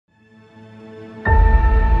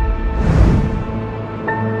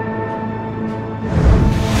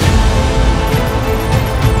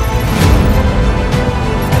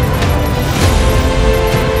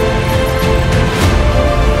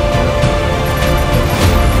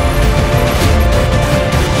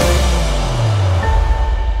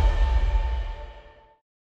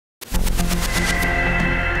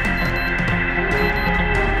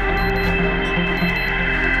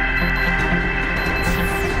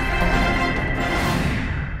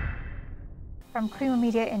From Creamer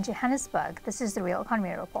Media in Johannesburg, this is the Real Economy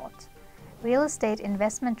Report. Real estate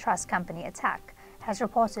investment trust company Attacq has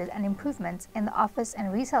reported an improvement in the office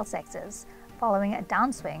and retail sectors following a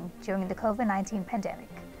downswing during the COVID-19 pandemic.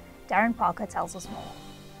 Darren Parker tells us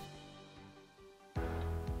more.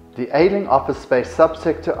 The ailing office space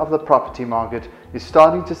subsector of the property market is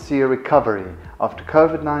starting to see a recovery after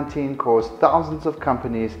COVID-19 caused thousands of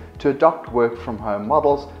companies to adopt work from home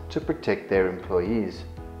models to protect their employees.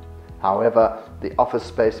 However, the office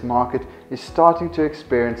space market is starting to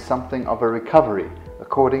experience something of a recovery,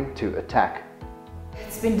 according to Attacq.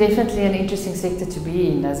 It's been definitely an interesting sector to be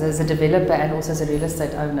in as a developer and also as a real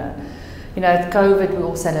estate owner. You know, at COVID we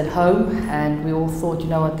all sat at home and we all thought, you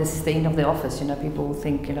know what, this is the end of the office. You know, people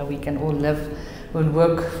think, you know, we can all live and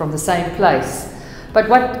work from the same place. But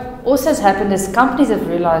what also has happened is companies have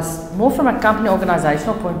realized, more from a company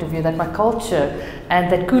organizational point of view, that my culture and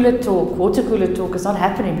that cooler talk, water cooler talk is not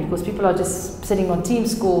happening because people are just sitting on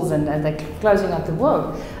Teams calls and they're closing out the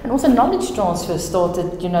work. And also knowledge transfer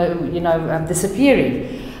started,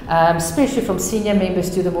 disappearing. Especially from senior members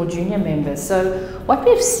to the more junior members. So what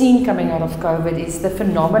we've seen coming out of COVID is the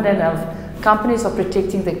phenomenon of companies are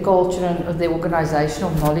protecting their culture and their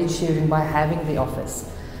organizational knowledge sharing by having the office.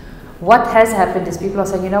 What has happened is people are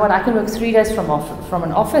saying, you know what, I can work 3 days from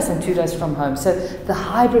an office and 2 days from home. So the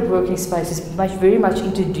hybrid working space is very much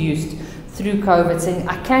introduced through COVID, saying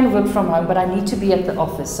I can work from home, but I need to be at the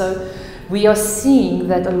office. So we are seeing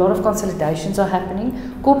that a lot of consolidations are happening.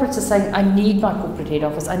 Corporates are saying, I need my corporate head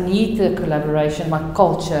office, I need the collaboration, my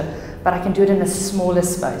culture, but I can do it in a smaller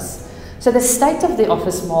space. So the state of the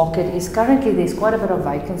office market is currently there's quite a bit of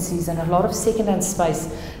vacancies and a lot of second-hand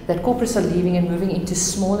space that corporates are leaving and moving into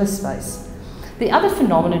smaller space. The other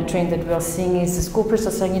phenomenon trend that we are seeing is corporates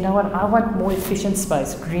are saying, you know what, I want more efficient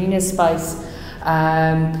space, greener space,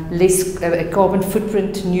 less carbon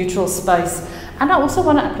footprint neutral space. And I also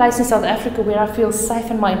want a place in South Africa where I feel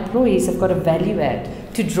safe and my employees have got a value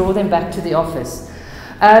add to draw them back to the office.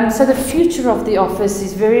 So the future of the office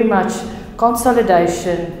is very much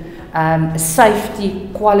consolidation, safety,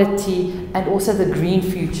 quality, and also the green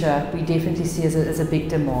future we definitely see as a big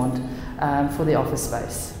demand for the office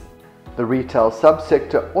space. The retail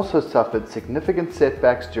subsector also suffered significant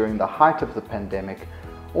setbacks during the height of the pandemic,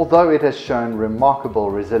 although it has shown remarkable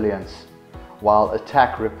resilience. While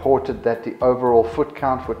Attacq reported that the overall foot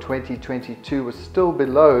count for 2022 was still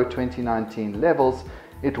below 2019 levels,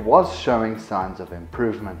 it was showing signs of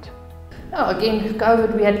improvement. Again, with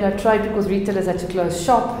COVID we had no trade because retailers had to close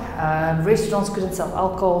shop, restaurants couldn't sell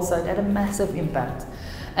alcohol, so it had a massive impact.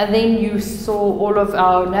 And then you saw all of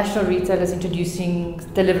our national retailers introducing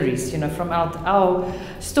deliveries, you know, from our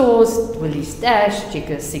stores, Willie's Dash,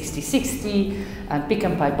 Checkers 6060, Pick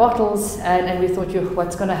and Pay bottles, and we thought,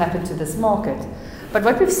 what's going to happen to this market? But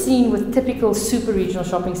what we've seen with typical super regional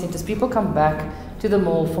shopping centres, people come back to the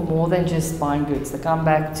mall for more than just buying goods. They come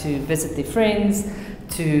back to visit their friends,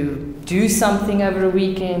 to do something over a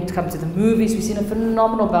weekend, to come to the movies. We've seen a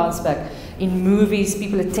phenomenal bounce back in movies,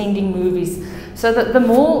 people attending movies. So the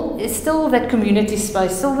mall is still that community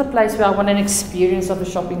space, still the place where I want an experience of a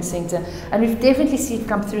shopping centre. And we've definitely seen it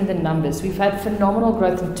come through in the numbers. We've had phenomenal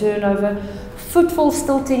growth in turnover. Footfall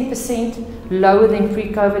still 10% lower than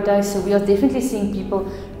pre-COVID days. So we are definitely seeing people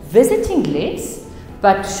visiting less,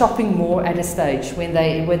 but shopping more at a stage when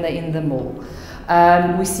they're in the mall.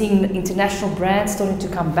 We're seeing international brands starting to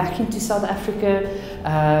come back into South Africa,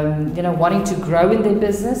 wanting to grow in their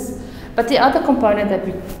business. But the other component that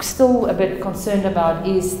we're still a bit concerned about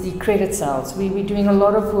is the credit sales. We're doing a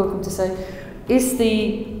lot of work to say, is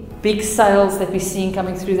the big sales that we're seeing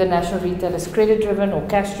coming through the national retailers credit-driven or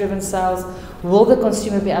cash-driven sales? Will the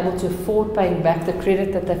consumer be able to afford paying back the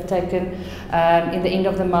credit that they've taken in the end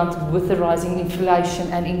of the month with the rising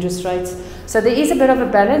inflation and interest rates? So there is a bit of a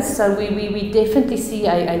balance. So we definitely see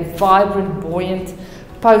a vibrant, buoyant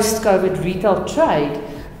post-COVID retail trade,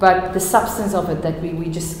 but the substance of it that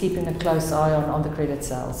we're just keeping a close eye on the credit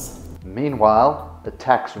sales. Meanwhile,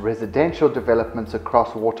 Attacq's residential developments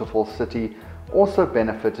across Waterfall City also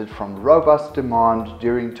benefited from robust demand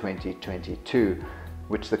during 2022,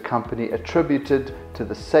 which the company attributed to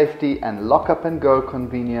the safety and lock-up-and-go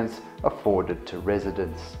convenience afforded to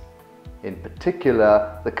residents. In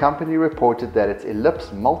particular, the company reported that its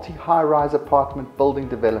Ellipse multi-high-rise apartment building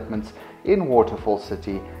developments in Waterfall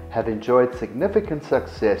City have enjoyed significant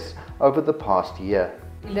success over the past year.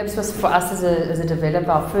 Ellipse was for us as a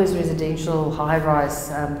developer our first residential high-rise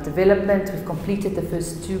development. We've completed the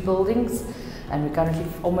first 2 buildings and we're currently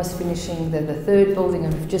almost finishing the 3rd building,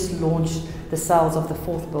 and we've just launched the sales of the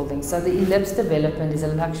 4th building. So the Ellipse development is a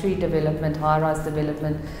luxury development, high-rise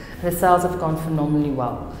development, and the sales have gone phenomenally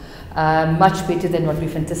well. much better than what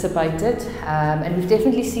we've anticipated. And we've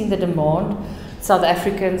definitely seen the demand. South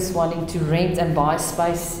Africans wanting to rent and buy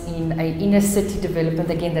space in an inner city development,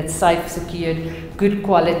 again, that's safe, secured, good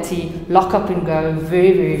quality, lock up and go,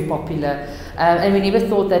 very, very popular. And we never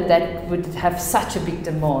thought that that would have such a big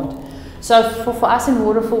demand. So for us in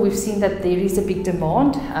Waterfall, we've seen that there is a big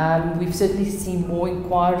demand. We've certainly seen more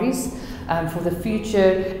inquiries for the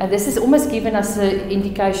future. And this has almost given us an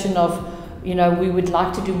indication of, you know, we would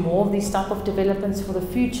like to do more of these type of developments for the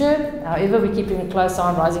future. However, we're keeping a close eye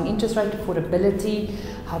on rising interest rate, affordability,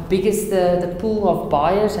 how big is the pool of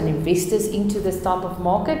buyers and investors into this type of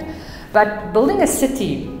market. But building a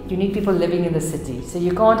city, you need people living in the city. So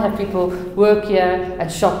you can't have people work here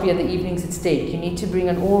and shop here in the evenings instead. You need to bring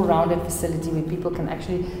an all-rounded facility where people can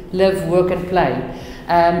actually live, work and play.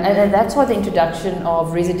 And that's why the introduction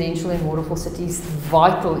of residential in Waterfall City is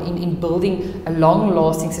vital in building a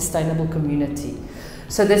long-lasting, sustainable community.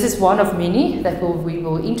 So this is one of many that we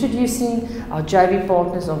will be introducing. Our JV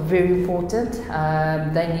partners are very important.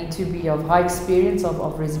 They need to be of high experience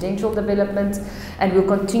of residential development, and we'll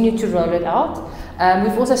continue to roll it out.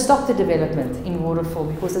 We've also stopped the development in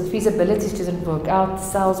Waterfall because the feasibility didn't work out, the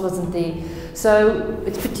sales wasn't there. So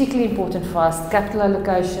it's particularly important for us, capital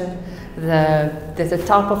allocation, the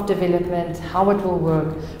type of development, how it will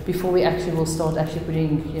work before we actually will start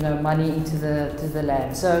putting, you know, money into the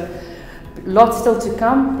land. So lots still to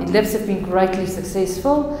come. Ellipse have been greatly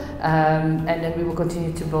successful, and then we will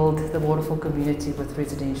continue to build the Waterfall community with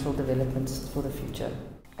residential developments for the future.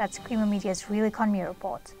 That's Creamer Media's Real Economy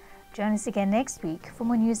Report. Join us again next week for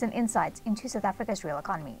more news and insights into South Africa's real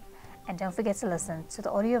economy. And don't forget to listen to the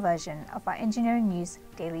audio version of our Engineering News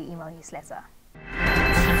daily email newsletter.